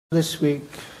This week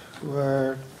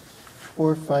were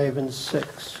 4, 5 and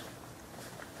 6.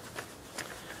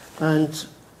 And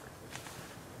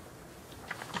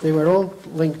they were all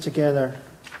linked together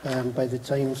by the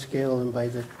time scale and by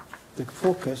the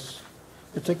focus,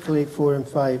 particularly 4 and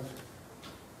 5.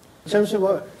 In terms of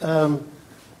what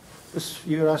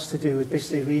you were asked to do, was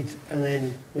basically read and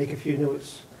then make a few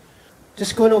notes.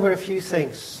 Just going over a few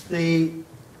things. The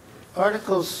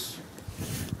articles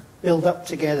build up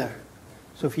together.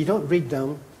 So if you don't read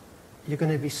them, you're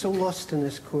going to be so lost in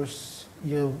this course,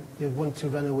 you'll want to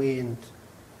run away and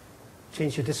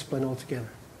change your discipline altogether.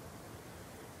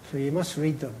 So you must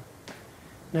read them.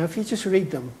 Now if you just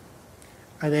read them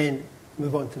and then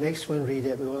move on to the next one, read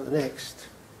it, move on to the next,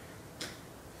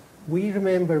 we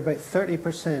remember about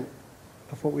 30%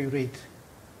 of what we read.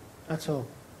 That's all.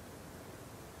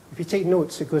 If you take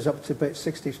notes, it goes up to about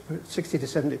 60 to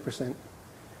 70%.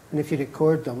 And if you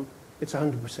record them, it's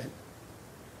 100%.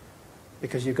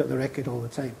 Because you've got the record all the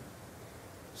time.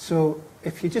 So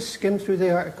if you just skim through the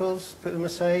articles, put them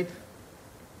aside,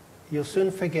 you'll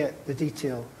soon forget the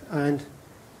detail. And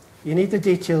you need the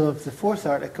detail of the 4th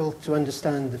article to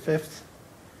understand the 5th,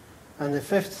 and the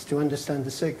 5th to understand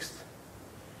the 6th,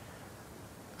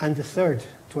 and the 3rd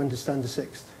to understand the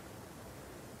 6th,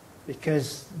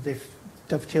 because they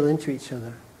dovetail into each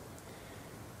other.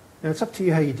 Now it's up to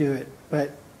you how you do it, but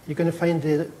you're going to find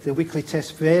the weekly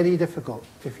test very difficult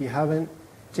if you haven't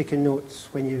taken notes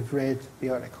when you've read the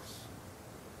articles.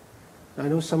 I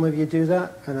know some of you do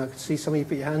that, and I can see some of you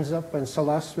put your hands up. And so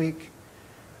last week,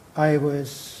 I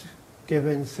was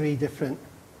given 3 different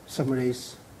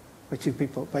summaries by 3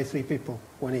 people,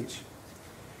 one each.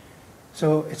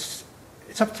 So it's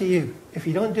up to you. If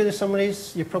you don't do the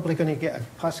summaries, you're probably going to get a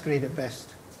pass grade at best.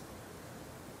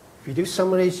 If you do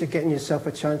summaries, you're getting yourself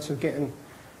a chance of getting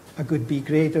a good B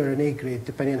grade or an A grade,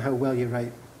 depending on how well you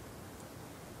write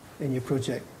in your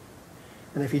project.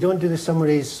 And if you don't do the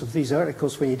summaries of these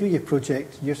articles when you do your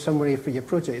project, your summary for your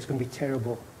project is going to be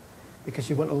terrible, because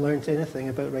you won't have learned anything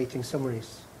about writing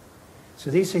summaries. So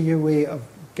these are your way of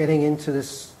getting into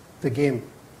the game.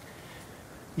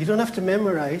 You don't have to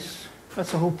memorize.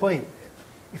 That's the whole point.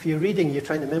 If you're reading, you're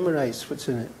trying to memorize what's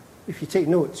in it. If you take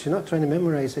notes, you're not trying to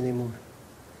memorize anymore.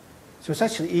 So it's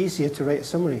actually easier to write a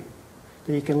summary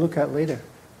that you can look at later.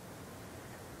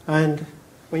 And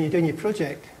when you're doing your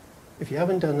project, if you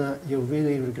haven't done that, you'll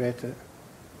really regret it,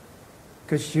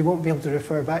 because you won't be able to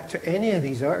refer back to any of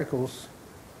these articles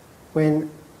when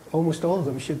almost all of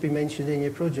them should be mentioned in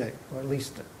your project, or at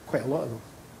least quite a lot of them.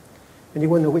 And you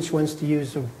won't know which ones to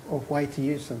use or why to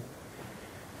use them.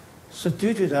 So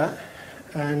do that,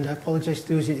 and I apologize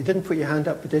to those of you who didn't put your hand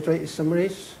up but did write your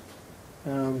summaries.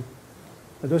 For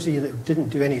those of you that didn't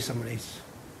do any summaries,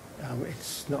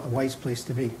 it's not a wise place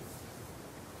to be.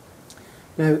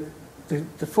 Now,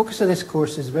 the focus of this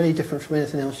course is very different from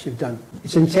anything else you've done.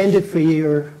 It's intended for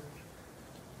your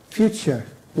future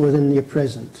more than your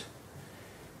present.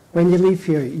 When you leave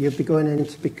here, you'll be going in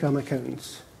to become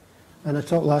accountants. And I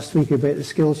talked last week about the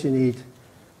skills you need,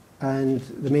 and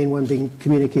the main one being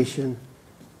communication.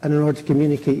 And in order to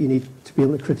communicate, you need to be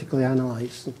able to critically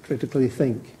analyse and critically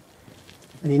think.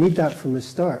 And you need that from the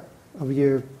start of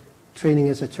your training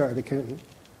as a chartered accountant.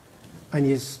 And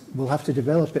you will have to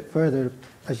develop it further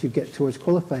as you get towards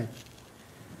qualifying.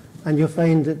 And you'll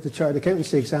find that the chartered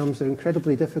accountancy exams are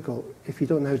incredibly difficult if you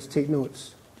don't know how to take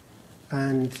notes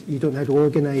and you don't know how to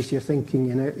organise your thinking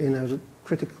in a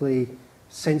critically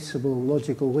sensible,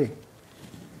 logical way.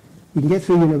 You can get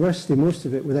through university, most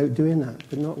of it, without doing that,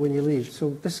 but not when you leave.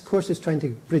 So this course is trying to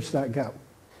bridge that gap.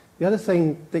 The other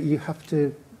thing that you have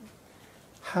to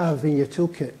have in your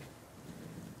toolkit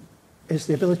is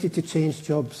the ability to change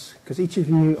jobs, because each of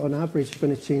you on average are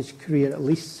going to change career at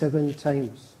least 7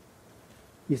 times.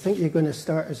 You think you're going to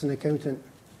start as an accountant,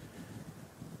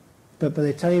 but by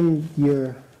the time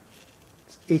you're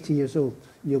 80 years old,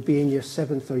 you'll be in your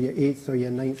 7th or your 8th or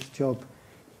your 9th job,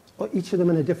 each of them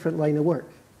in a different line of work.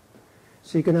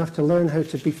 So you're going to have to learn how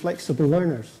to be flexible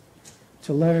learners,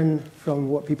 to learn from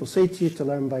what people say to you, to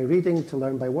learn by reading, to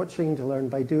learn by watching, to learn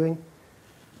by doing.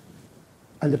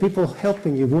 And the people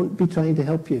helping you won't be trying to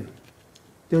help you.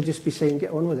 They'll just be saying,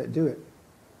 get on with it, do it.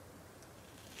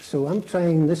 So I'm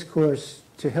trying this course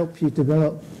to help you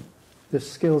develop the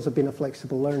skills of being a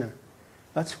flexible learner.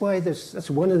 That's why that's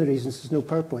one of the reasons there's no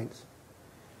PowerPoints.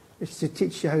 It's to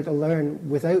teach you how to learn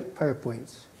without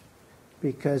PowerPoints.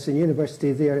 Because in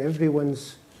university, they are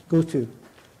everyone's go-to.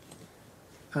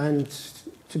 And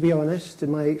to be honest, in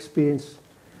my experience,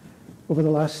 over the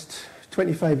last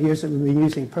 25 years that we've been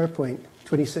using PowerPoint,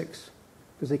 26,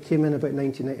 because they came in about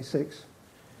 1996.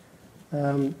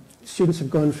 Students have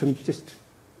gone from just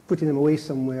putting them away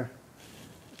somewhere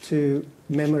to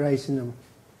memorizing them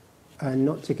and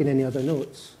not taking any other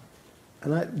notes.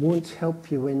 And that won't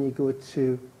help you when you go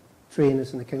to train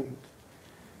as an accountant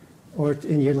or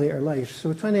in your later life. So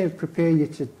we're trying to prepare you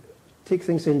to take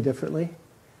things in differently,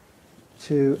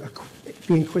 to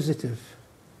be inquisitive,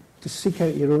 to seek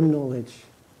out your own knowledge,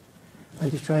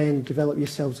 and to try and develop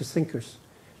yourselves as thinkers.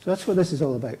 So that's what this is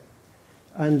all about.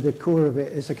 And the core of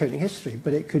it is accounting history,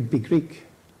 but it could be Greek.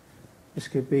 This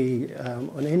could be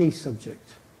on any subject.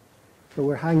 But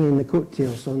we're hanging the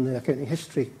coattails on the accounting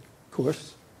history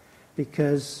course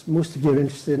because most of you are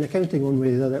interested in accounting one way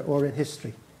or the other, or in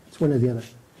history. It's one or the other.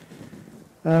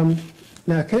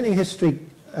 Now, accounting history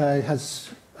has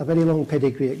a very long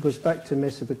pedigree. It goes back to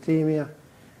Mesopotamia,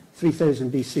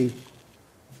 3000 BCE.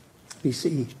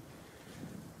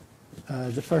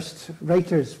 The first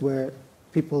writers were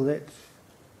people that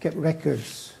kept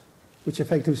records, which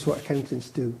effectively is what accountants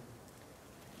do.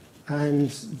 And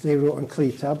they wrote on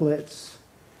clay tablets.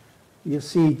 You'll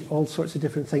see all sorts of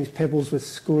different things, pebbles with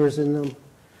scores in them,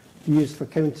 used for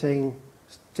counting,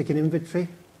 taking inventory.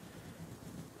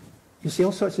 You see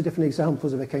all sorts of different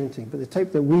examples of accounting, but the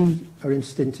type that we are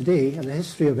interested in today, and the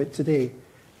history of it today,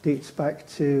 dates back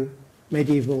to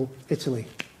medieval Italy,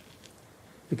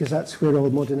 because that's where all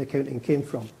modern accounting came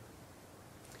from.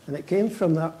 And it came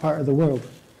from that part of the world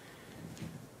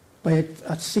by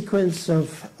a sequence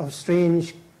of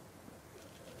strange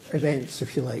events,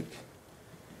 if you like.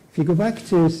 If you go back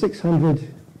to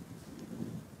 600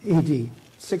 AD,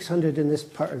 600 in this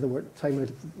part of the time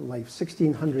of life,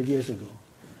 1600 years ago,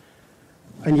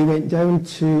 and you went down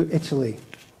to Italy,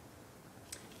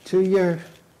 to your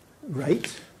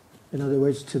right, in other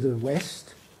words, to the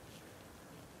west,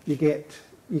 you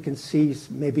can see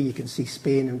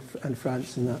Spain and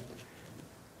France and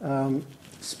that.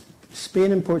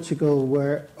 Spain and Portugal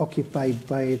were occupied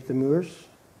by the Moors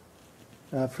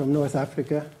from North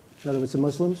Africa. In other words, the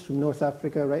Muslims from North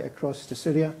Africa right across to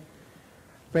Syria,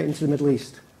 right into the Middle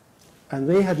East. And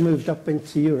they had moved up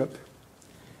into Europe,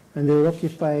 and they were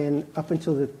occupying up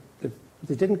until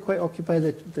they didn't quite occupy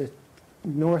the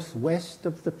northwest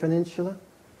of the peninsula,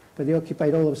 but they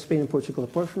occupied all of Spain and Portugal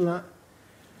apart from that,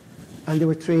 and they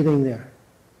were trading there.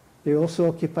 They also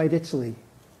occupied Italy.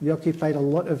 They occupied a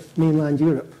lot of mainland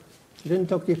Europe. They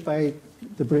didn't occupy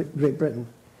Great Britain.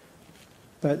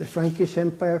 But the Frankish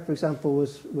Empire, for example,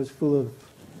 was full of,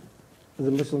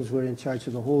 the Muslims were in charge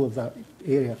of the whole of that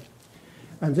area.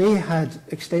 And they had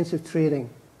extensive trading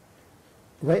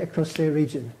right across their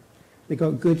region. They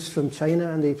got goods from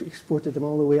China and they exported them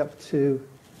all the way up to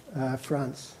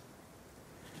France.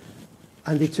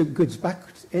 And they took goods back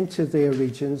into their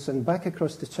regions and back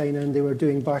across to China, and they were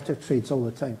doing barter trades all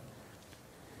the time.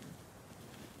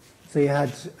 They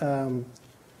had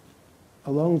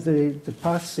along the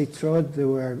paths they trod, there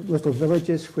were little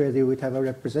villages where they would have a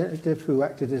representative who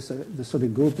acted as the sort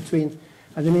of go-between,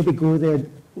 and they maybe go there,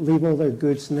 leave all their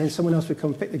goods, and then someone else would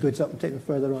come pick the goods up and take them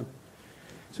further on.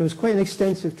 So it was quite an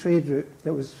extensive trade route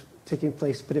that was taking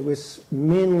place, but it was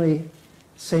mainly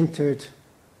centred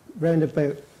round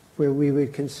about where we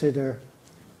would consider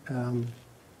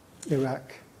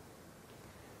Iraq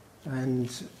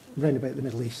and round about the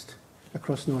Middle East,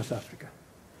 across North Africa.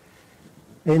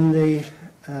 In the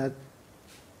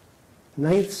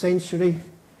 9th century,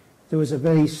 there was a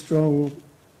very strong,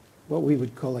 what we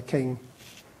would call a king,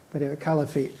 but a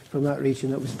caliphate from that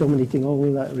region that was dominating all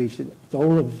of that region,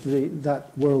 all of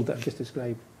that world that I've just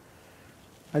described.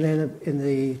 And then in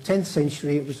the 10th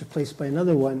century, it was replaced by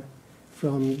another one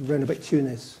from round about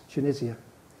Tunisia,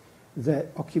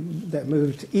 that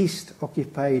moved east,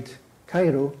 occupied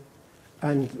Cairo,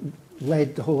 and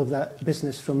led the whole of that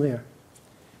business from there.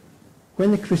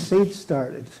 When the Crusades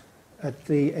started at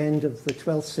the end of the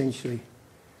 12th century,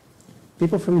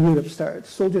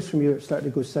 soldiers from Europe started to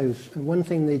go south, and one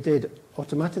thing they did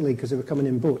automatically, because they were coming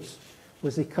in boats,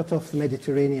 was they cut off the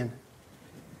Mediterranean.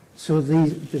 So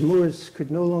the Muslims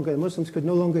could no longer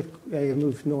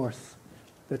move north.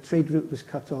 The trade route was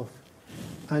cut off.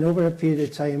 And over a period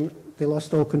of time, they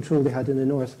lost all control they had in the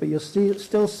north. But you'll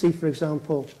still see, for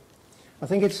example, I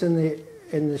think it's in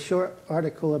the short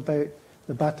article about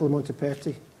the Battle of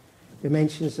Monteperti, it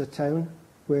mentions a town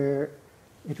where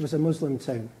it was a Muslim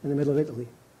town in the middle of Italy.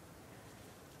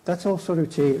 That's all sort of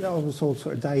changed, that was all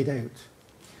sort of died out.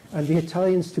 And the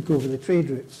Italians took over the trade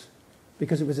routes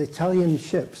because it was Italian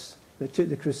ships that took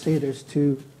the Crusaders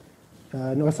to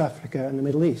North Africa and the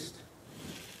Middle East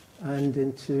and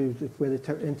into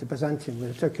Byzantium,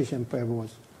 where the Turkish Empire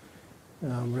was,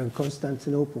 around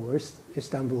Constantinople or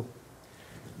Istanbul.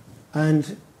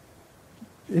 And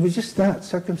it was just that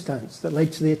circumstance that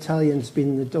led to the Italians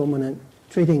being the dominant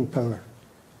trading power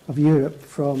of Europe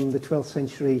from the 12th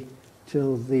century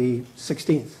till the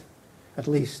 16th, at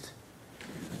least.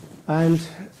 And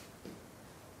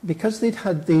because they'd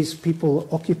had these people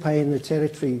occupying the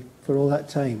territory for all that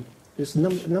time, there's a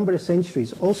number of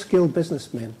centuries, all skilled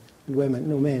businessmen and women,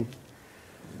 no men,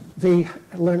 they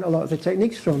learned a lot of the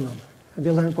techniques from them, and they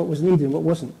learned what was needed and what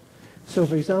wasn't. So,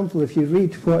 for example, if you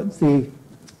read what the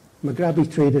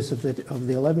Maghrabi traders of the 10th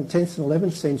and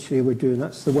 11th century were doing,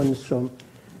 that's the ones from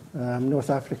North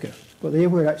Africa, what they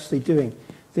were actually doing,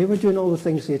 they were doing all the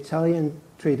things the Italian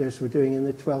traders were doing in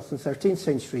the 12th and 13th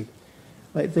century.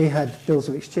 Like they had bills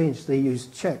of exchange, they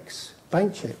used checks,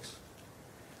 bank checks,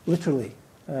 literally.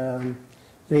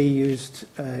 They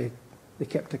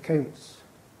kept accounts.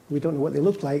 We don't know what they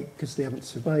look like because they haven't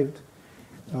survived,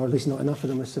 or at least not enough of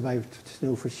them have survived to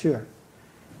know for sure.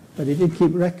 But they did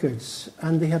keep records,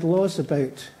 and they had laws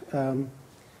about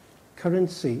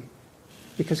currency,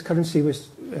 because coins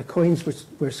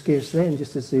were scarce then,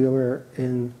 just as they were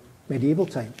in medieval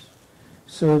times.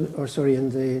 In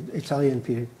the Italian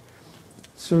period.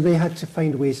 So they had to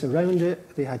find ways around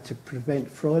it. They had to prevent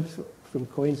fraud from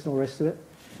coins and all the rest of it.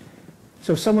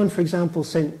 So if someone, for example,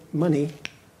 sent money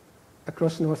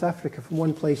across North Africa from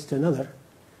one place to another,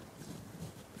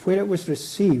 where it was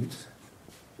received,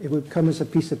 it would come as a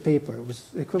piece of paper. It was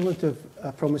the equivalent of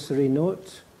a promissory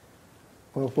note,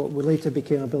 or what later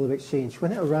became a bill of exchange.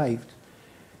 When it arrived,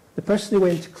 the person who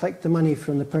went to collect the money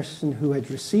from the person who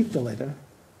had received the letter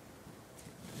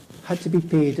had to be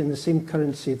paid in the same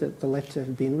currency that the letter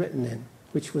had been written in,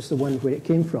 which was the one where it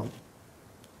came from.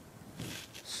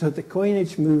 So the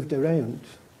coinage moved around,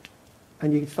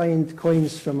 and you could find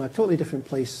coins from a totally different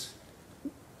place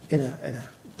in a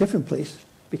different place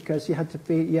because you had to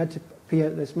pay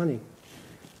out this money.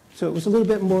 So it was a little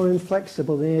bit more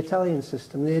inflexible than the Italian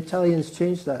system. The Italians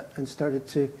changed that and started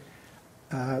to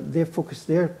they focused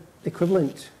their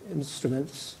equivalent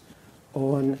instruments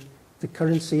on the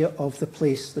currency of the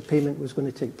place the payment was going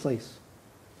to take place.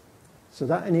 So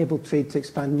that enabled trade to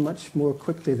expand much more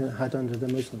quickly than it had under the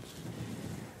Muslims.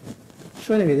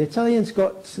 So anyway, the Italians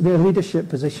got their leadership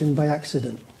position by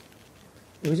accident.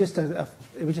 It was just a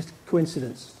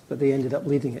coincidence that they ended up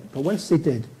leading it. But once they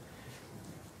did,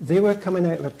 they were coming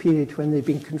out of a period when they'd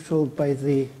been controlled by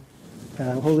the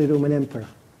Holy Roman Emperor.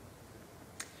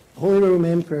 The Holy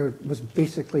Roman Emperor was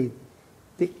basically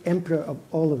the emperor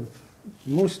of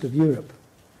most of Europe.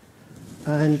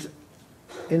 And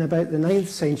in about the 9th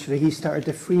century, he started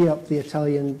to free up the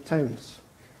Italian towns.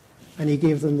 And he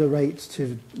gave them the right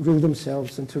to rule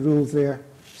themselves and to rule their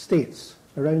states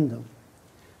around them.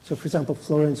 So, for example,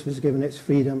 Florence was given its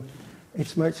freedom.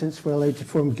 Its merchants were allowed to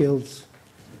form guilds.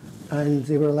 And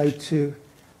they were allowed to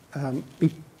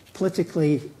be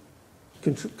politically,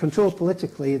 control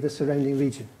politically the surrounding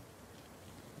region.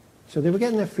 So they were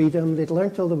getting their freedom, they'd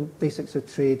learnt all the basics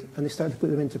of trade, and they started to put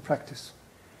them into practice.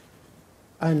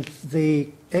 And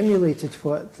they emulated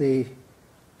what the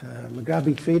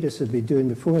Maghrabi traders had been doing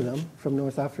before them from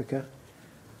North Africa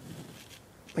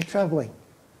by travelling.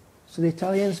 So the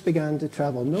Italians began to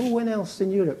travel. No one else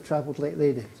in Europe travelled like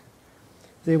they did.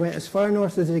 They went as far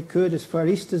north as they could, as far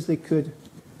east as they could,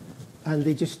 and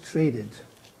they just traded.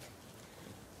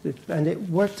 And it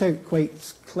worked out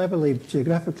quite cleverly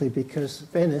geographically because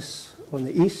Venice on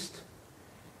the east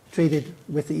traded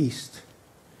with the east.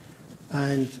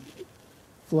 And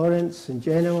Florence and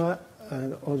Genoa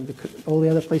and all the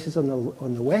other places on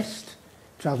the west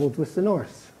travelled with the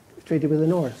north, traded with the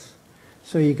north.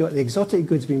 So you got the exotic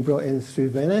goods being brought in through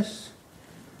Venice,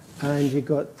 and you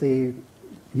got the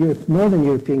northern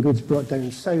European goods brought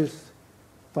down south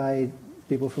by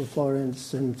people from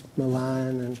Florence and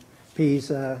Milan and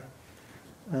Pisa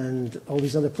and all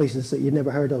these other places that you'd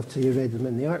never heard of till you read them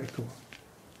in the article.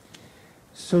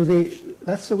 So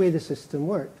that's the way the system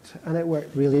worked, and it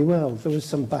worked really well. There was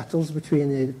some battles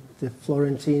between the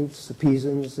Florentines, the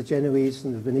Pisans, the Genoese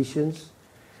and the Venetians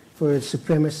for the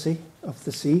supremacy of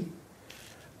the sea.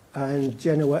 And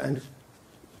Genoa and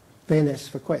Venice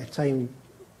for quite a time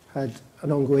had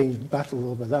an ongoing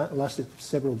battle over that. It lasted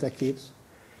several decades.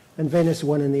 And Venice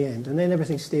won in the end. And then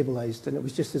everything stabilized, and it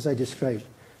was just as I described.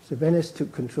 So Venice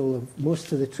took control of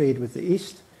most of the trade with the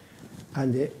east,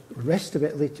 and the rest of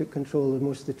Italy took control of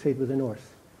most of the trade with the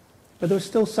north. But there was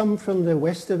still some from the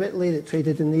west of Italy that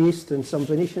traded in the east, and some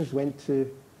Venetians went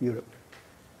to Europe.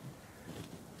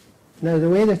 Now, the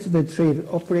way that the trade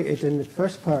operated in the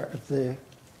first part of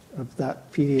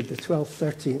that period, the 12th,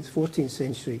 13th, 14th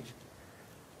century,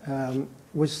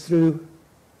 was through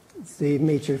the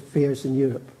major fairs in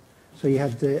Europe. So you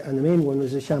had and the main one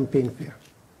was the Champagne Fair.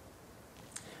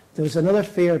 There was another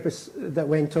fair that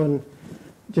went on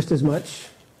just as much,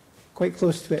 quite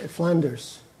close to it,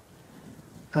 Flanders,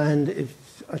 And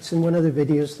if it's in one of the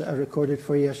videos that I recorded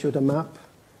for you, I showed a map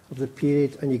of the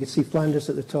period, and you could see Flanders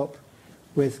at the top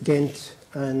with Ghent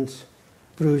and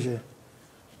Bruges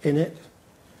in it.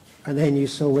 And then you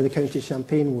saw where the County of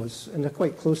Champagne was, and they're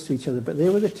quite close to each other, but they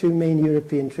were the two main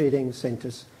European trading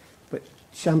centres, but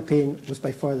Champagne was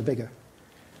by far the bigger.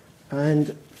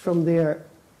 And from there,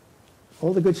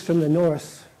 all the goods from the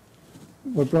north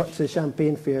were brought to the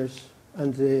Champagne fairs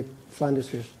and the Flanders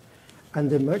fairs, and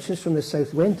the merchants from the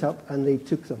south went up and they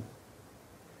took them.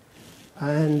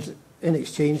 And in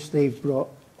exchange, they brought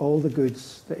all the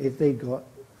goods that they got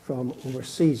from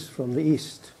overseas, from the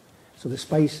east, so the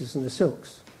spices and the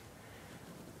silks.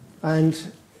 And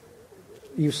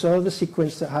you saw the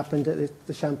sequence that happened at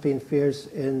the Champagne fairs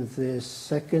in the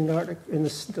second article, in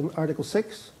the Article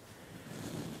 6.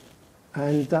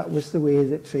 And that was the way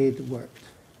that trade worked.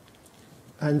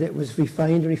 And it was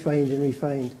refined, refined, and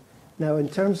refined. Now, in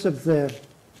terms of the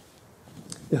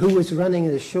who was running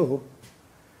the show,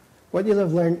 what you'll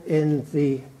have learned in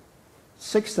the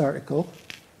 6th article,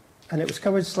 and it was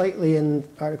covered slightly in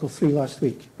Article 3 last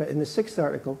week, but in the 6th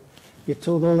article, you're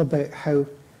told all about how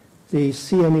the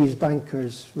CME's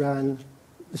bankers ran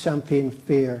the Champagne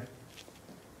Fair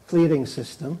clearing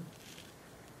system,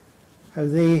 how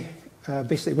they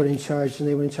basically were in charge, and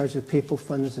they were in charge of papal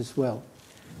funds as well.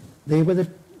 They were the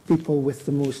people with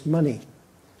the most money,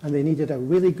 and they needed a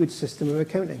really good system of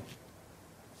accounting.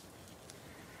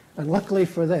 And luckily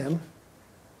for them,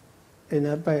 in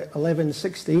about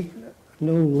 1160,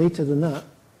 no later than that,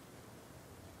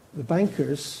 the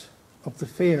bankers of the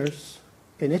fairs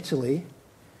in Italy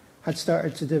had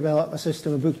started to develop a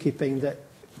system of bookkeeping that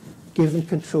gave them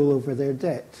control over their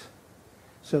debt.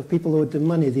 So if people owed them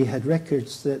money, they had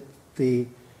records that the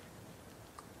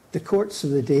courts of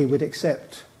the day would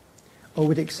accept, or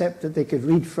would accept that they could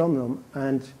read from them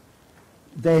and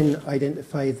then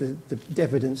identify the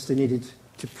evidence they needed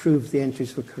to prove the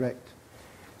entries were correct.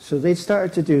 So they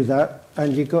started to do that,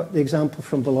 and you got the example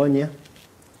from Bologna,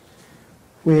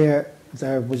 where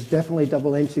there was definitely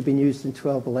double entry being used in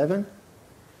 1211.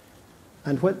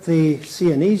 And what the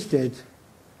CNEs did,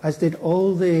 as did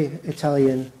all the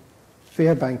Italian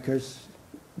fair bankers,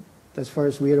 as far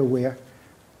as we're aware,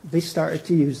 they started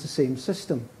to use the same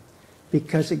system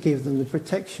because it gave them the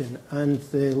protection. And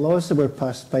the laws that were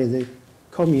passed by the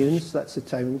communes, that's the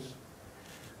towns,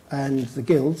 and the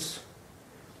guilds,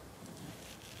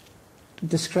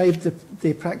 described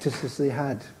the practices they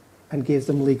had and gave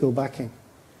them legal backing.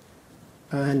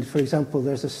 And for example,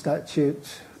 there's a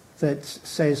statute that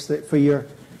says that for your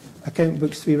account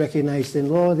books to be recognised in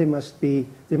law, they must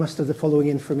have the following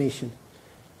information.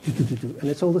 And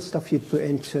it's all the stuff you'd put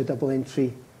into a double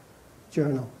entry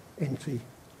journal entry.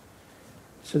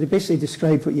 So they basically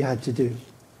described what you had to do.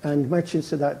 And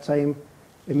merchants at that time,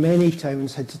 in many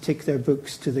towns, had to take their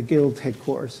books to the guild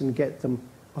headquarters and get them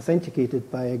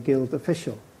authenticated by a guild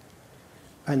official.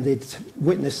 And they'd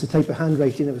witness the type of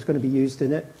handwriting that was going to be used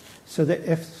in it, so that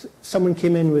if someone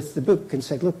came in with the book and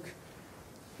said, look,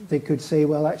 they could say,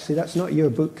 well, actually, that's not your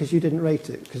book because you didn't write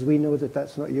it, because we know that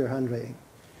that's not your handwriting.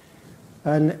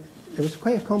 And it was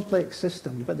quite a complex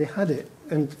system, but they had it.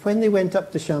 And when they went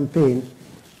up to Champagne,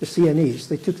 the CNEs,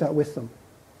 they took that with them.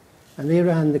 And they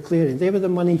ran the clearing. They were the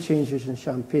money changers in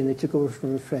Champagne. They took over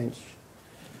from the French.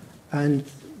 And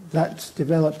that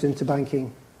developed into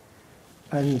banking,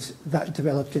 and that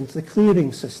developed into the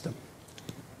clearing system.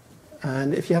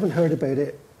 And if you haven't heard about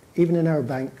it, even in our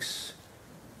banks,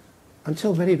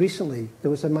 until very recently,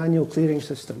 there was a manual clearing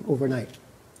system overnight,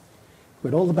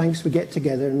 where all the banks would get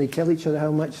together and they'd tell each other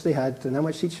how much they had and how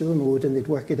much each of them owed, and they'd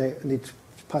work it out and they'd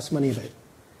pass money about.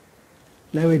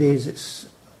 Nowadays, it's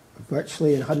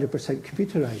virtually 100%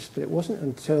 computerized, but it wasn't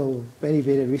until very,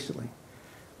 very recently.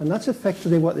 And that's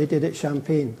effectively what they did at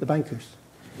Champagne, the bankers.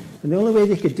 And the only way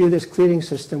they could do this clearing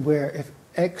system where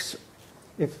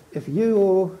if you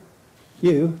owe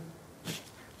you,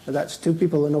 and that's two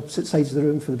people on opposite sides of the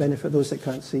room for the benefit of those that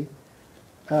can't see,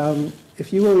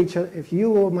 if you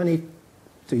owe money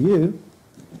to you,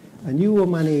 and you owe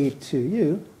money to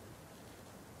you,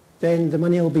 then the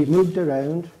money will be moved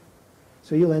around,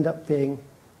 so you'll end up paying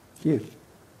you.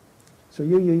 So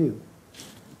you.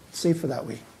 It's safer that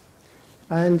way.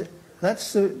 And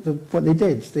that's what they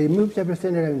did. They moved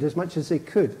everything around as much as they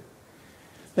could.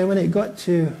 Then when it got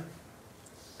to,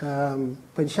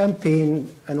 when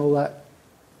Champagne and all that,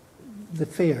 the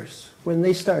fairs, when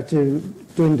they started to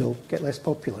dwindle, get less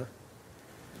popular,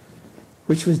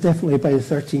 which was definitely by the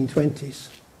 1320s,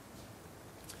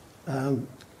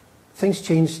 things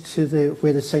changed to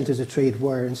where the centres of trade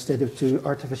were instead of to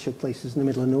artificial places in the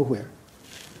middle of nowhere.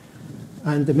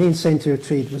 And the main centre of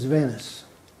trade was Venice.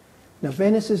 Now,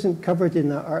 Venice isn't covered in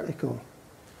that article,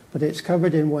 but it's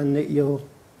covered in one that you'll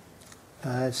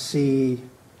see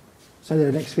it's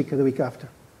either next week or the week after.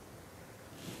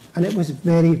 And it was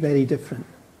very, very different.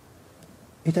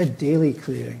 It had daily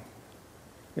clearing.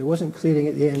 It wasn't clearing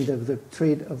at the end of the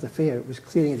trade of the fair, it was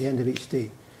clearing at the end of each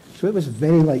day. So it was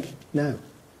very like now.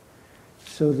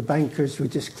 So the bankers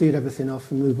would just clear everything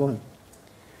off and move on.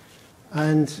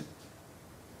 And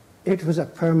it was a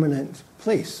permanent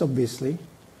place, obviously.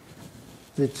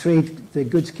 The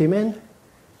goods came in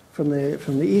from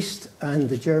the east, and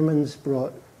the Germans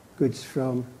brought goods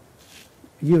from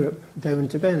Europe down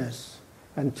to Venice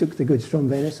and took the goods from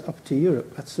Venice up to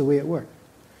Europe. That's the way it worked.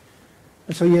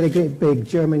 And so you had a great big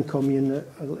German commune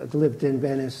that lived in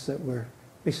Venice that were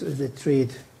basically the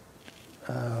trade.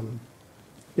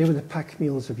 They were the pack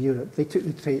mules of Europe. They took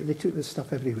the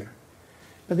stuff everywhere.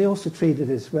 But they also traded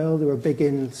as well. They were big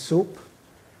in soap,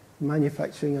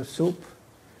 manufacturing of soap.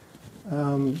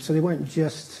 So they weren't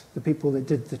just the people that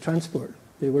did the transport.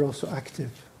 They were also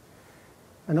active.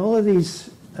 And all of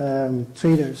these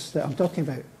traders that I'm talking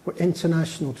about were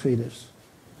international traders.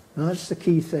 And that's the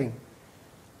key thing.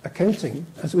 Accounting,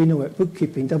 as we know it,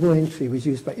 bookkeeping, double entry was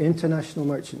used by international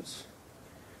merchants.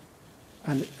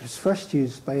 And it was first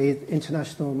used by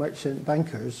international merchant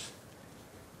bankers,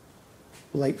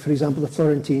 like, for example, the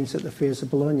Florentines at the fairs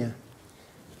of Bologna.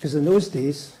 Because in those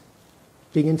days,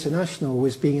 being international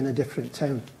was being in a different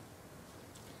town.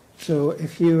 So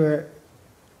if you were,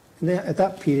 at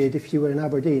that period, if you were in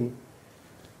Aberdeen,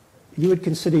 you would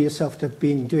consider yourself to have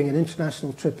been doing an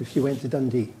international trip if you went to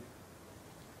Dundee.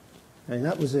 And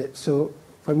that was it. So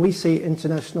when we say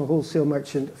international wholesale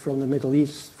merchant from the Middle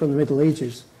East, from the Middle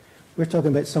Ages, we're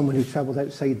talking about someone who travelled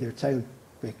outside their town,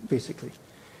 basically.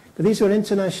 But these were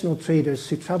international traders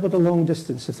who travelled a long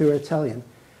distance, if they were Italian,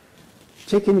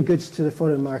 taking goods to the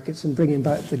foreign markets and bringing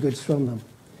back the goods from them.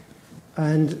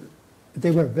 And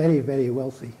they were very, very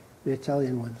wealthy, the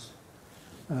Italian ones.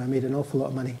 Made an awful lot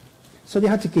of money. So they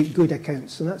had to keep good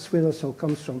accounts, and that's where this all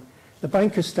comes from. The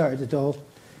bankers started it all.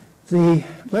 The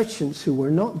merchants who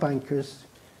were not bankers,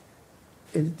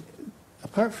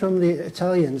 apart from the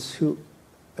Italians, who,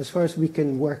 as far as we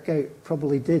can work out,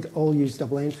 probably did all use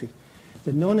double entry,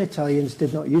 the non-Italians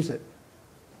did not use it.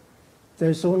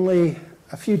 There's only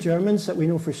a few Germans that we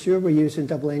know for sure were using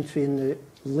double entry in the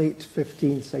late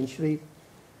 15th century,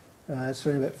 so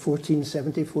around about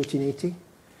 1470, 1480.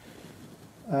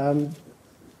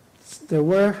 There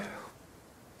were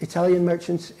Italian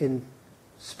merchants in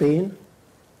Spain,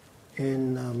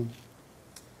 in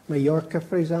Mallorca,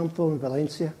 for example, in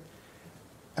Valencia,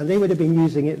 and they would have been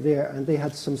using it there, and they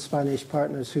had some Spanish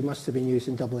partners who must have been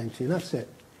using double entry, and that's it.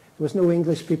 There was no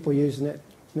English people using it,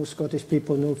 no Scottish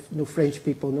people, no French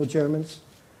people, no Germans.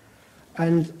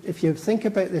 And if you think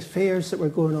about the fairs that were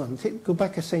going on, go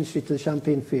back a century to the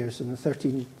Champagne fairs in the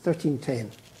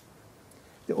 1310.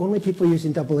 The only people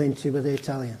using double entry were the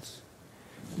Italians.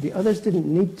 The others didn't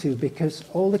need to, because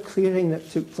all the clearing that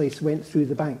took place went through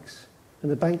the banks,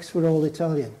 and the banks were all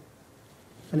Italian.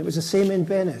 And it was the same in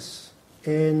Venice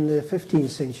in the 15th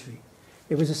century.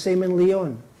 It was the same in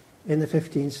Lyon in the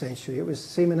 15th century. It was the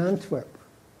same in Antwerp.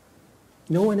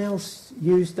 No one else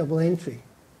used double entry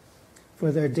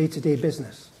for their day-to-day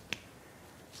business.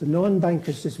 The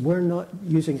non-bankers just were not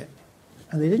using it.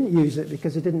 And they didn't use it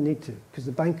because they didn't need to, because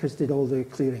the bankers did all the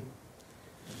clearing.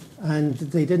 And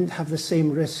they didn't have the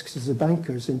same risks as the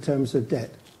bankers in terms of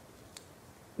debt.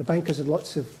 The bankers had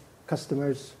lots of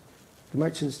customers, the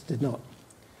merchants did not.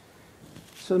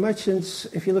 So the merchants,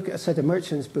 if you look at a set of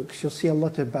merchants' books, you'll see a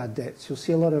lot of bad debts. You'll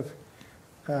see a lot of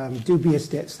dubious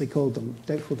debts, they called them,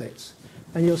 doubtful debts.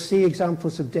 And you'll see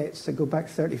examples of debts that go back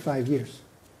 35 years.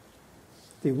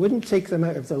 They wouldn't take them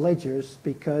out of the ledgers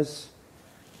because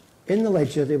in the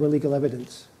ledger they were legal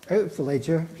evidence. Out of the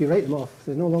ledger, if you write them off,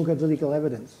 they're no longer the legal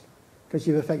evidence because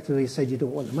you've effectively said you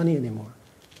don't want the money anymore.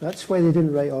 That's why they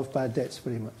didn't write off bad debts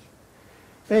very much.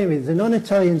 But anyway, the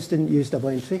non-Italians didn't use double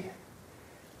entry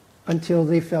until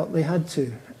they felt they had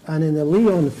to. And in the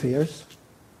Lyon fairs,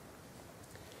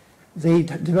 they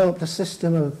developed a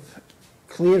system of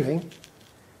clearing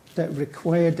that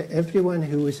required that everyone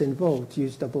who was involved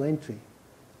use double entry.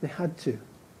 They had to.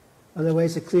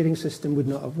 Otherwise, the clearing system would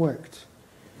not have worked.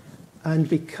 And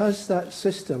because that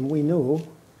system, we know,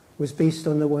 was based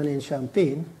on the one in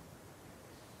Champagne,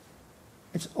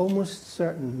 it's almost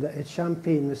certain that in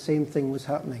Champagne the same thing was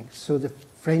happening. So the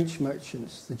French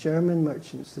merchants, the German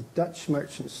merchants, the Dutch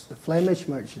merchants, the Flemish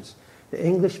merchants, the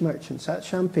English merchants at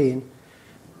Champagne,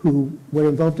 who were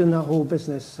involved in that whole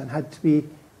business and had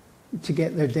to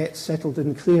get their debts settled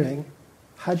in clearing,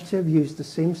 had to have used the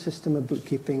same system of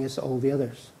bookkeeping as all the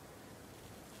others.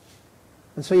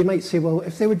 And so you might say, well,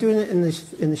 if they were doing it in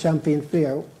the Champagne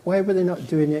Fair, why were they not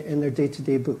doing it in their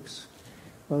day-to-day books?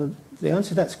 Well, the answer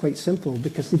to that's quite simple,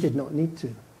 because they did not need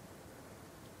to.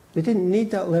 They didn't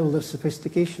need that level of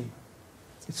sophistication.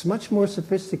 It's much more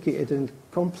sophisticated and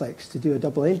complex to do a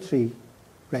double entry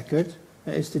record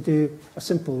than it is to do a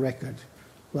simple record,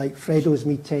 like Fred owes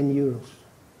me €10.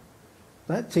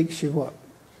 That takes you, what,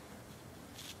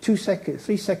 3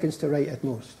 seconds to write at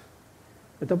most.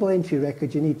 A double entry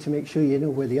record, you need to make sure you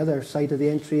know where the other side of the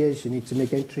entry is. You need to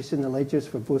make entries in the ledgers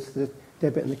for both the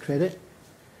debit and the credit.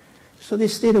 So they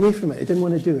stayed away from it. They didn't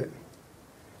want to do it.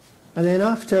 And then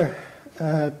after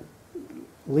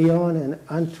Lyon and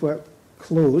Antwerp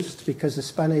closed because the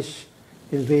Spanish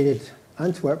invaded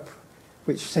Antwerp,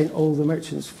 which sent all the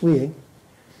merchants fleeing,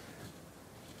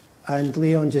 and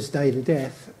Lyon just died a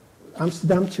death,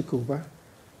 Amsterdam took over,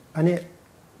 and it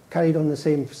carried on the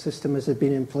same system as had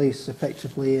been in place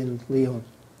effectively in Lyon.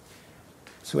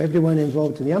 So everyone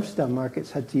involved in the Amsterdam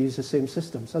markets had to use the same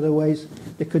systems. Otherwise,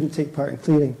 they couldn't take part in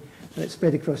clearing, and it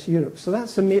spread across Europe. So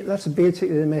that's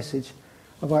basically the message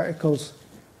of Articles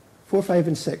 4, 5,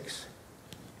 and 6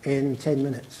 in 10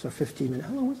 minutes or 15 minutes.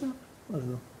 How long was that? I don't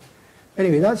know.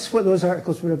 Anyway, that's what those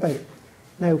articles were about.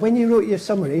 Now, when you wrote your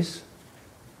summaries,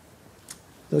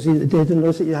 those of you that did and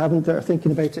those that you haven't that are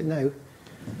thinking about it now,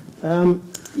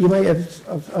 you might have,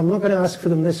 I'm not going to ask for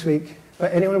them this week,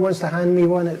 but anyone who wants to hand me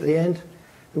one at the end,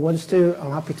 who wants to,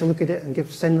 I'm happy to look at it and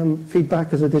send them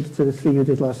feedback as I did to the 3 you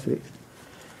did last week.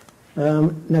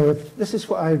 Now, this is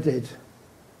what I did.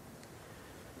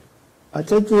 I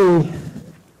said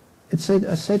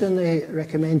in the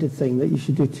recommended thing that you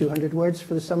should do 200 words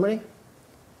for the summary.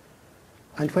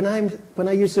 And when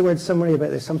I use the word summary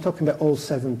about this, I'm talking about all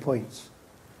 7 points.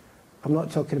 I'm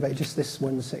not talking about just this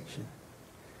one section.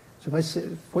 So if I say,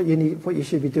 what you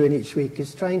should be doing each week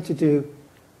is trying to do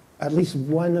at least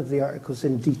one of the articles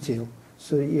in detail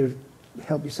so that you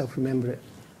help yourself remember it.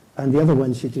 And the other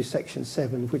ones you do section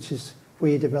 7, which is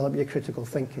where you develop your critical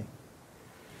thinking.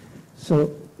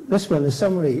 So this one, the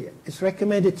summary, it's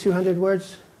recommended 200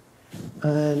 words,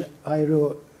 and I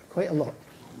wrote quite a lot.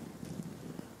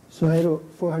 So I wrote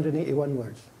 481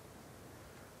 words.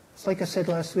 It's like I said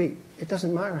last week, it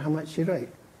doesn't matter how much you write.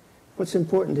 What's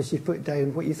important is you put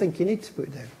down what you think you need to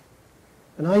put down.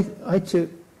 And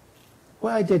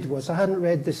what I did was I hadn't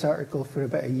read this article for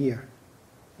about a year,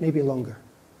 maybe longer.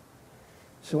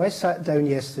 So I sat down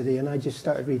yesterday and I just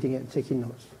started reading it and taking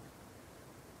notes.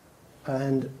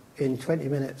 And in 20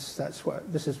 minutes,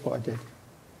 this is what I did.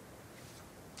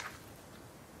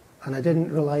 And I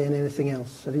didn't rely on anything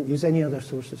else. I didn't use any other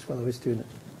sources while I was doing it.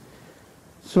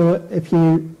 So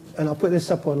and I'll put this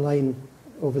up online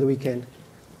over the weekend.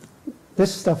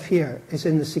 This stuff here is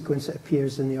in the sequence that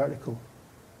appears in the article.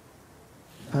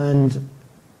 And,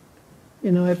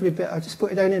 you know, every bit, I just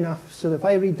put it down enough so that if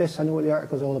I read this, I know what the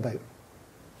article's all about.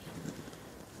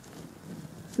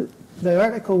 The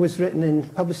article was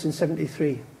published in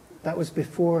 73. That was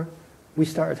before we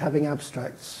started having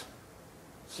abstracts.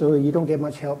 So you don't get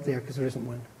much help there because there isn't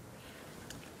one.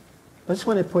 I just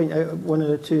want to point out one of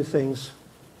the 2 things.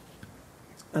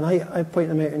 And I point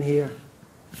them out in here.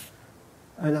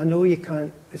 And I know you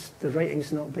can't, the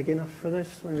writing's not big enough for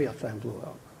this. Maybe I'll try and blow it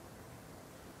up.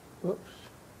 Whoops.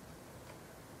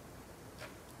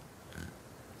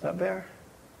 Is that better?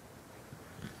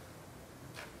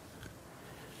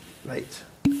 Right.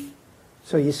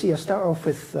 So you see, I start off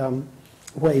with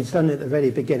what he's done at the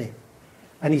very beginning.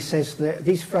 And he says that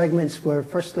these fragments were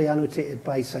firstly annotated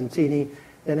by Santini,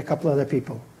 then a couple other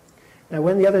people. Now,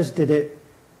 when the others did it,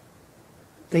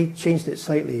 they changed it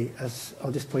slightly, as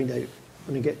I'll just point out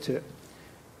when I get to it.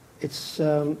 It's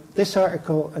this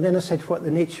article, and then I said what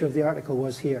the nature of the article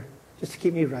was here, just to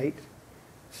keep me right,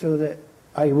 so that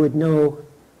I would know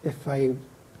if I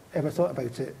ever thought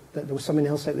about it, that there was someone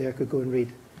else out there I could go and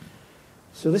read.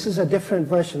 So this is a different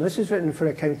version. This is written for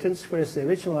accountants, whereas the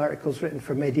original article is written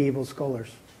for medieval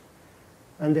scholars.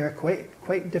 And they're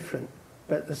quite different,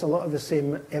 but there's a lot of the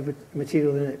same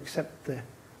material in it, except the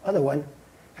other one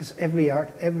has every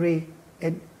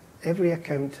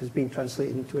account has been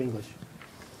translated into English.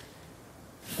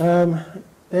 Then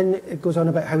it goes on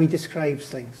about how he describes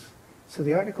things. So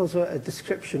the article's a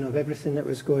description of everything that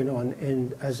was going on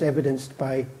as evidenced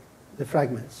by the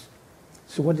fragments.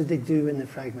 So what did they do in the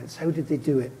fragments? How did they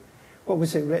do it? What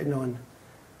was it written on?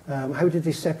 How did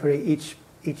they separate each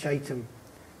item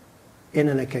in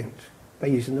an account? By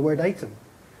using the word item.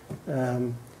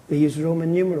 They used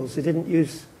Roman numerals. They didn't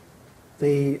use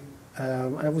I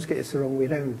always get this the wrong way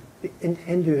around, the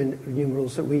Hindu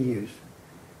numerals that we use.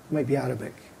 It might be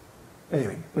Arabic.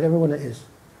 Anyway, whatever one it is.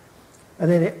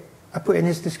 And then I put in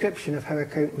his description of how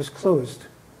account was closed.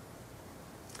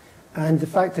 And the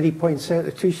fact that he points out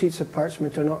the 2 sheets of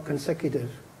parchment are not consecutive.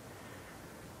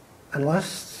 And I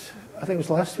think it was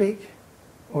last week,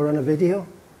 or on a video,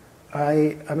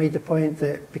 I made the point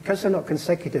that because they're not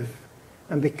consecutive,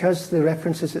 and because the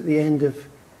references at the end of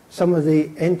some of the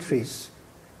entries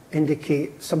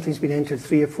indicate something's been entered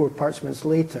 3 or 4 parchments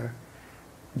later,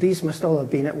 these must all have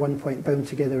been at one point bound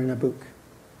together in a book.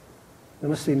 There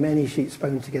must be many sheets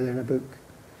bound together in a book.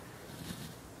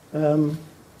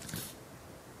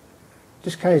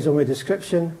 Just carries on with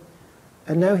description.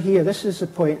 And now here, this is the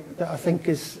point that I think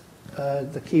is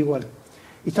the key one.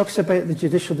 He talks about the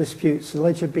judicial disputes, the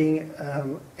ledger being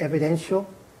evidential.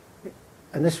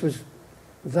 And let's see,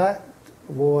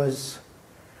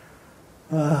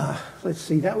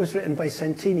 that was written by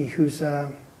Santini, who's,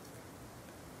 I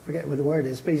forget what the word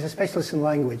is, but he's a specialist in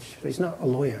language. So he's not a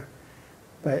lawyer.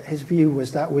 But his view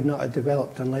was that would not have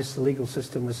developed unless the legal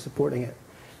system was supporting it.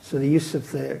 So the use of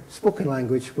the spoken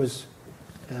language was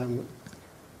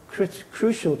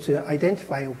crucial to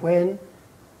identify when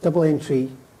double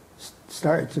entry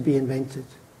started to be invented.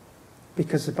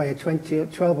 Because by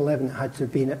 1211 it had to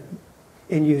have been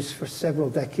in use for several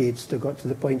decades to got to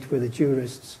the point where the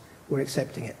jurists were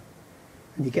accepting it.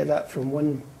 And you get that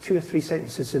from 2 or 3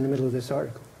 sentences in the middle of this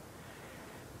article.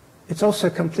 It's also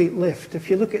a complete lift. If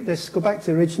you look at this, go back to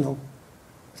the original,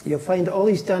 you'll find all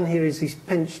he's done here is he's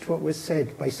pinched what was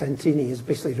said by Santini, he's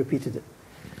basically repeated it.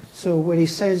 So where he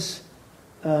says,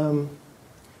 where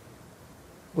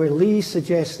Lee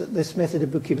suggests that this method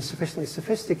of bookkeeping is sufficiently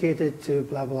sophisticated to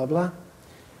blah, blah, blah,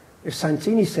 if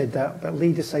Santini said that, but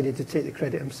Lee decided to take the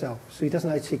credit himself. So he doesn't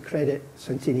actually credit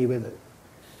Santini with it,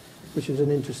 which is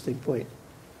an interesting point,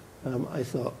 I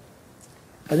thought.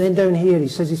 And then down here, he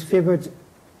says he's favoured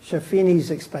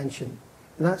Schaffini's expansion.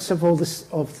 And that's of all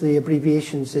of the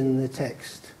abbreviations in the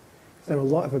text. There are a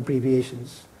lot of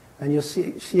abbreviations. And you'll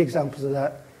see examples of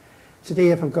that today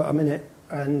if I've got a minute,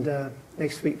 and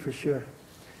next week for sure.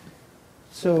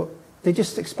 So they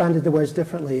just expanded the words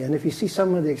differently. And if you see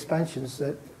some of the expansions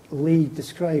that Lee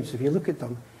describes, if you look at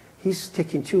them, he's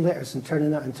taking 2 letters and turning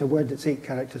that into a word that's 8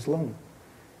 characters long.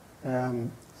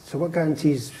 So what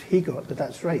guarantees he got that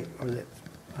that's right, or that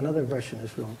another version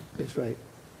is wrong? It's right.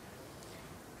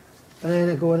 And then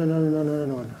I go on and on and on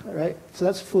and on. All right? So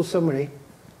that's a full summary.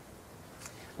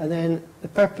 And then the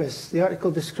purpose. The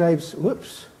article describes,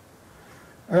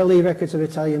 early records of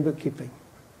Italian bookkeeping.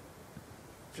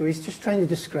 So he's just trying to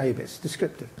describe it. It's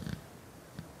descriptive.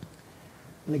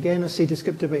 And again, I say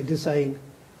descriptive by design.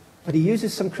 But he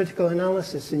uses some critical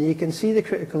analysis, and you can see the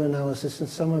critical analysis in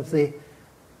some of the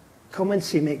comments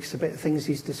he makes about things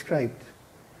he's described.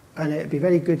 And it'd be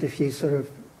very good if you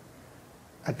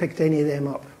I picked any of them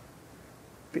up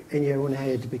in your own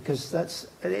head, because that's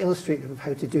an illustrative of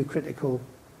how to do critical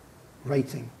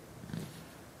writing.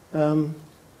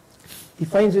 He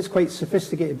finds it's quite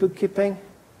sophisticated bookkeeping,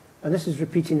 and this is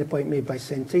repeating the point made by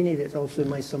Santini that's also in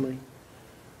my summary.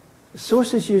 The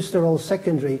sources used are all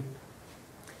secondary,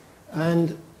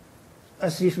 and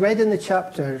as you've read in the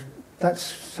chapter, that's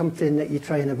something that you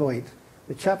try and avoid.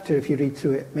 The chapter, if you read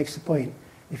through it, makes the point.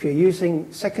 If you're using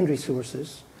secondary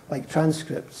sources, like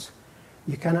transcripts,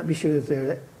 you cannot be sure that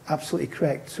they're absolutely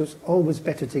correct, so it's always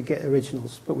better to get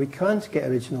originals. But we can't get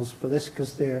originals for this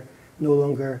because they're no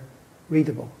longer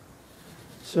readable.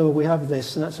 So we have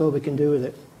this, and that's all we can do with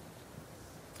it.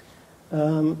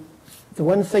 The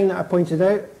one thing that I pointed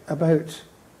out about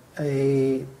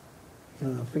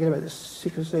forget about this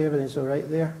secrecy evidence, all right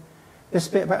there. This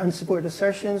bit about unsupported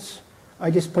assertions,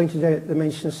 I just pointed out the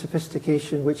mention of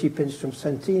sophistication, which he pinched from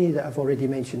Santini, that I've already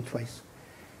mentioned twice.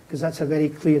 Because that's a very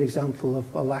clear example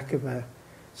of a lack of a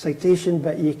citation,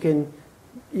 but you can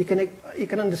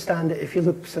understand it if you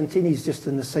look. Santini's just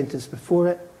in the sentence before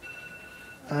it,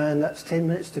 and that's 10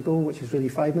 minutes to go, which is really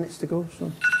 5 minutes to go, so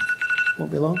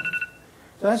won't be long.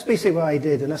 So that's basically what I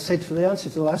did, and I said for the answer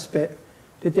to the last bit,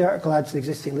 did the article add to the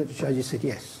existing literature? I just said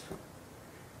yes.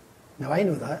 Now I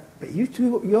know that, but you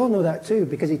all know that too,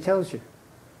 because he tells you.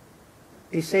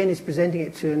 He's saying he's presenting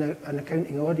it to an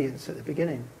accounting audience at the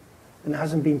beginning, and it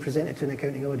hasn't been presented to an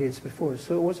accounting audience before,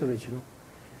 so it was original.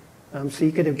 So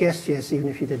you could have guessed yes, even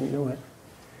if you didn't know it.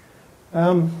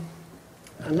 And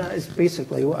that is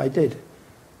basically what I did.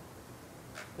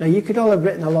 Now you could all have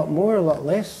written a lot more, a lot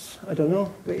less, I don't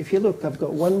know, but if you look, I've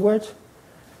got one word,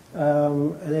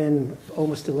 and then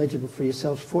almost illegible for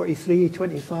yourselves, 43,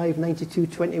 25, 92,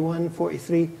 21,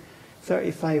 43,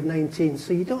 35, 19.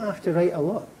 So you don't have to write a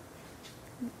lot.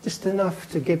 Just enough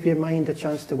to give your mind a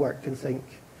chance to work and think.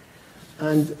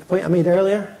 And the point I made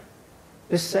earlier,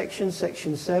 this section,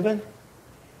 section 7,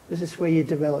 this is where you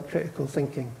develop critical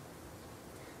thinking.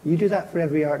 You do that for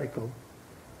every article,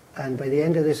 and by the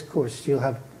end of this course, you'll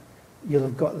have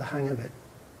got the hang of it.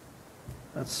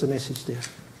 That's the message there.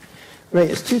 Right,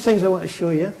 there's two things I want to show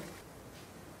you.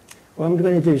 What I'm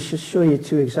going to do is just show you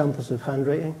two examples of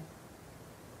handwriting.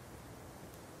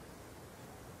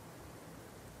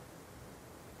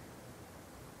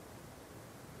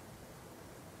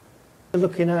 What we're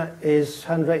looking at is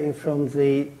handwriting from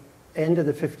the end of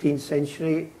the 15th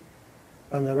century.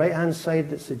 On the right-hand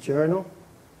side, it's a journal.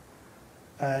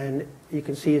 And you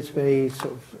can see it's very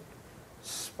sort of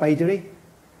spidery.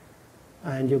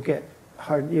 And you'll get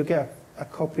a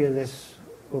copy of this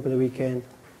over the weekend.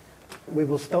 We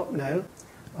will stop now.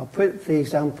 I'll put the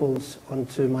examples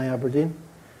onto my Aberdeen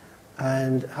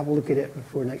and have a look at it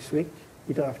before next week.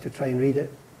 You don't have to try and read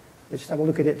it. Just have a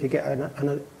look at it to get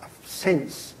a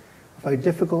sense of how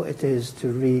difficult it is to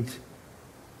read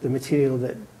the material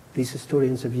that these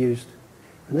historians have used.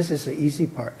 And this is the easy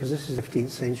part, because this is the 15th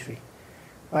century.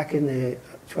 Back in the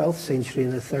 12th century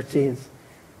and the 13th,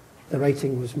 the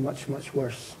writing was much, much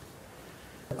worse.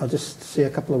 I'll just say a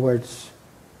couple of words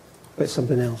about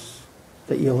something else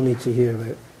that you all need to hear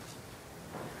about.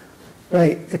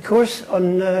 Right, the course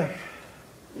on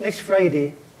next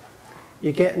Friday,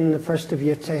 you're getting the first of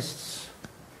your tests.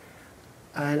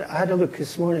 And I had a look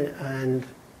this morning,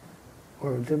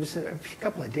 or there was a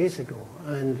couple of days ago,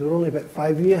 and there were only about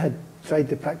 5 of you had tried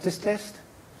the practice test.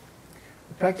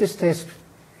 The practice test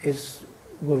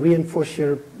will reinforce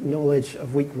your knowledge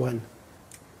of week 1.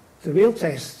 The real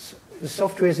tests, the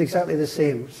software is exactly the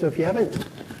same. So if you haven't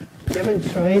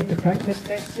tried the practice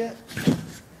test yet,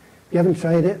 if you haven't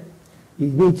tried it, you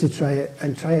need to try it,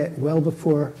 and try it well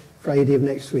before Friday of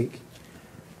next week.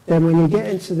 Then when you get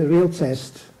into the real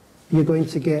test, you're going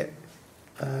to get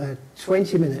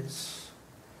 20 minutes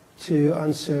to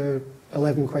answer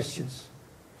 11 questions.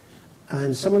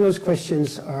 And some of those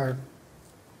questions are,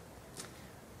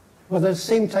 well, they're the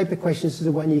same type of questions as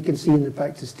the one you can see in the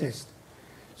practice test.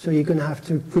 So you're going to have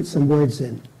to put some words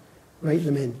in, write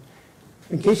them in.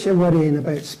 In case you're worrying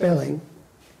about spelling,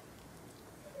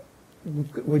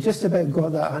 we just about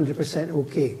got that 100%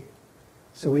 okay.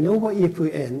 So we know what you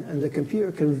put in, and the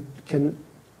computer can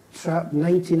trap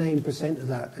 99% of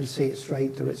that and say it's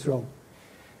right or it's wrong.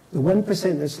 The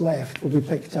 1% that's left will be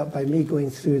picked up by me going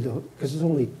through because there's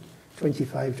only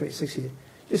 25, 26 years.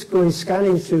 Just going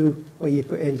scanning through what you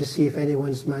put in to see if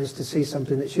anyone's managed to say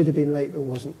something that should have been right but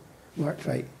wasn't marked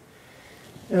right.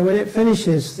 And when it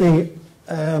finishes, the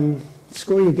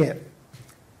score you get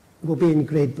will be in the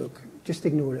grade book. Just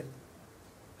ignore it.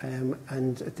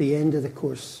 And at the end of the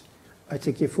course, I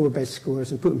take your 4 best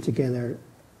scores and put them together,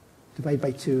 divide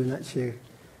by 2, and that's your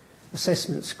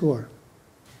assessment score.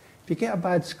 If you get a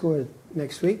bad score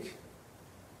next week,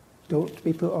 don't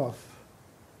be put off.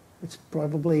 It's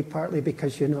probably partly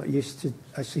because you're not used to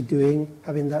actually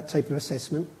having that type of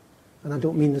assessment. And I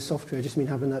don't mean the software, I just mean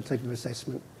having that type of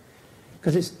assessment.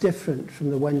 Because it's different from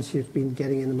the ones you've been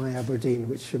getting in my Aberdeen,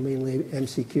 which are mainly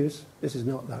MCQs. This is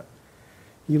not that.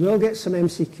 You will get some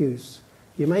MCQs.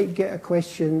 You might get a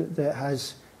question that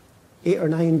has 8 or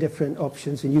 9 different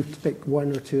options, and you have to pick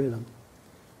 1 or 2 of them.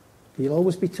 You'll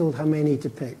always be told how many to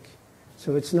pick.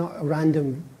 So it's not a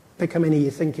random, pick how many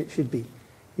you think it should be.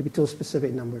 You'll be told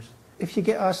specific numbers. If you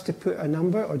get asked to put a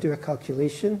number or do a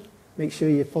calculation, make sure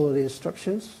you follow the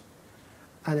instructions.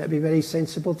 And it'd be very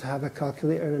sensible to have a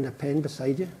calculator and a pen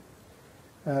beside you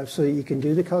so that you can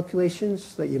do the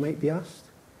calculations that you might be asked.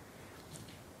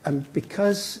 And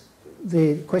because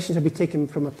the questions will be taken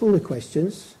from a pool of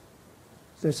questions,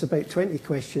 there's about 20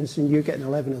 questions and you're getting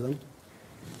 11 of them,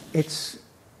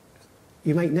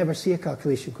 you might never see a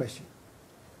calculation question.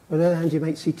 On the other hand, you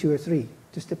might see 2 or 3.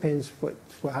 Just depends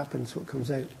what happens, what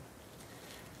comes out.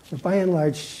 But by and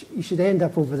large, you should end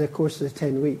up over the course of the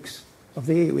 10 weeks, of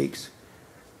the 8 weeks,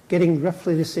 getting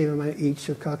roughly the same amount each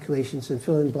of calculations and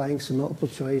fill in blanks and multiple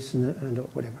choice and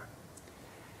whatever.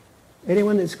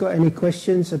 Anyone that's got any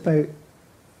questions about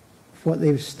what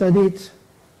they've studied,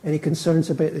 any concerns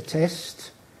about the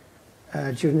test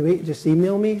during the week, just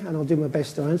email me and I'll do my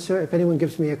best to answer. If anyone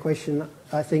gives me a question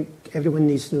I think everyone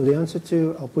needs to know the answer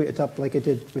to, I'll put it up like I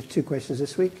did with 2 questions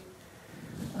this week.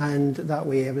 And that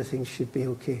way everything should be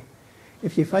okay.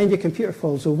 If you find your computer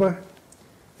falls over,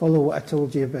 follow what I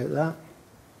told you about that.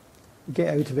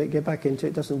 Get out of it, get back into it.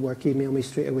 It doesn't work, email me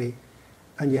straight away.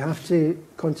 And you have to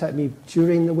contact me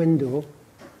during the window,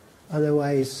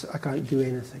 otherwise I can't do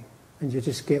anything. And you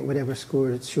just get whatever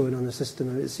score it's showing on the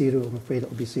system. If it's 0, I'm afraid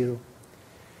it'll be 0.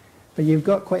 But you've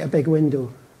got quite a big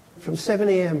window, from 7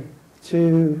 a.m.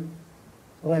 to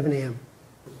 11 a.m.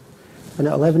 And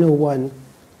at 11:01,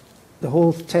 the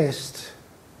whole test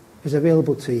is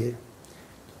available to you.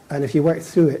 And if you work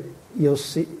through it, you'll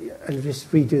see, and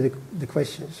just redo the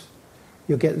questions,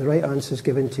 you'll get the right answers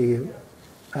given to you,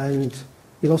 and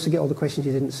you'll also get all the questions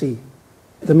you didn't see.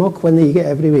 The mock one that you get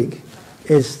every week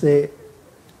is the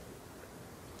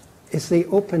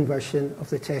open version of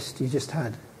the test you just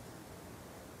had.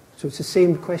 So it's the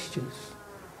same questions,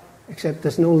 except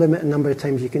there's no limit in number of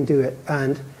times you can do it.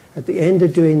 And at the end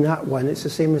of doing that one, it's the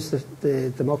same as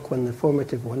the mock one, the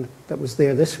formative one that was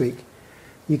there this week.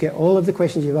 You get all of the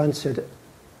questions you've answered,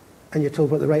 and you're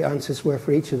told what the right answers were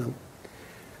for each of them.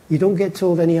 You don't get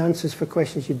told any answers for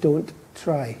questions you don't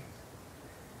try.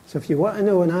 So if you want to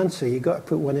know an answer, you've got to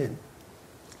put one in.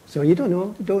 So you don't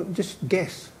know, don't just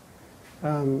guess.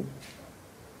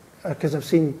 Because I've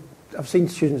seen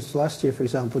students last year, for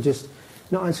example, just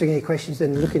not answering any questions,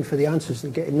 then looking for the answers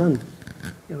and getting none.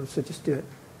 So just do it.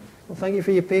 Well, thank you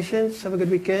for your patience. Have a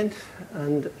good weekend.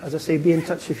 And as I say, be in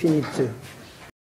touch if you need to.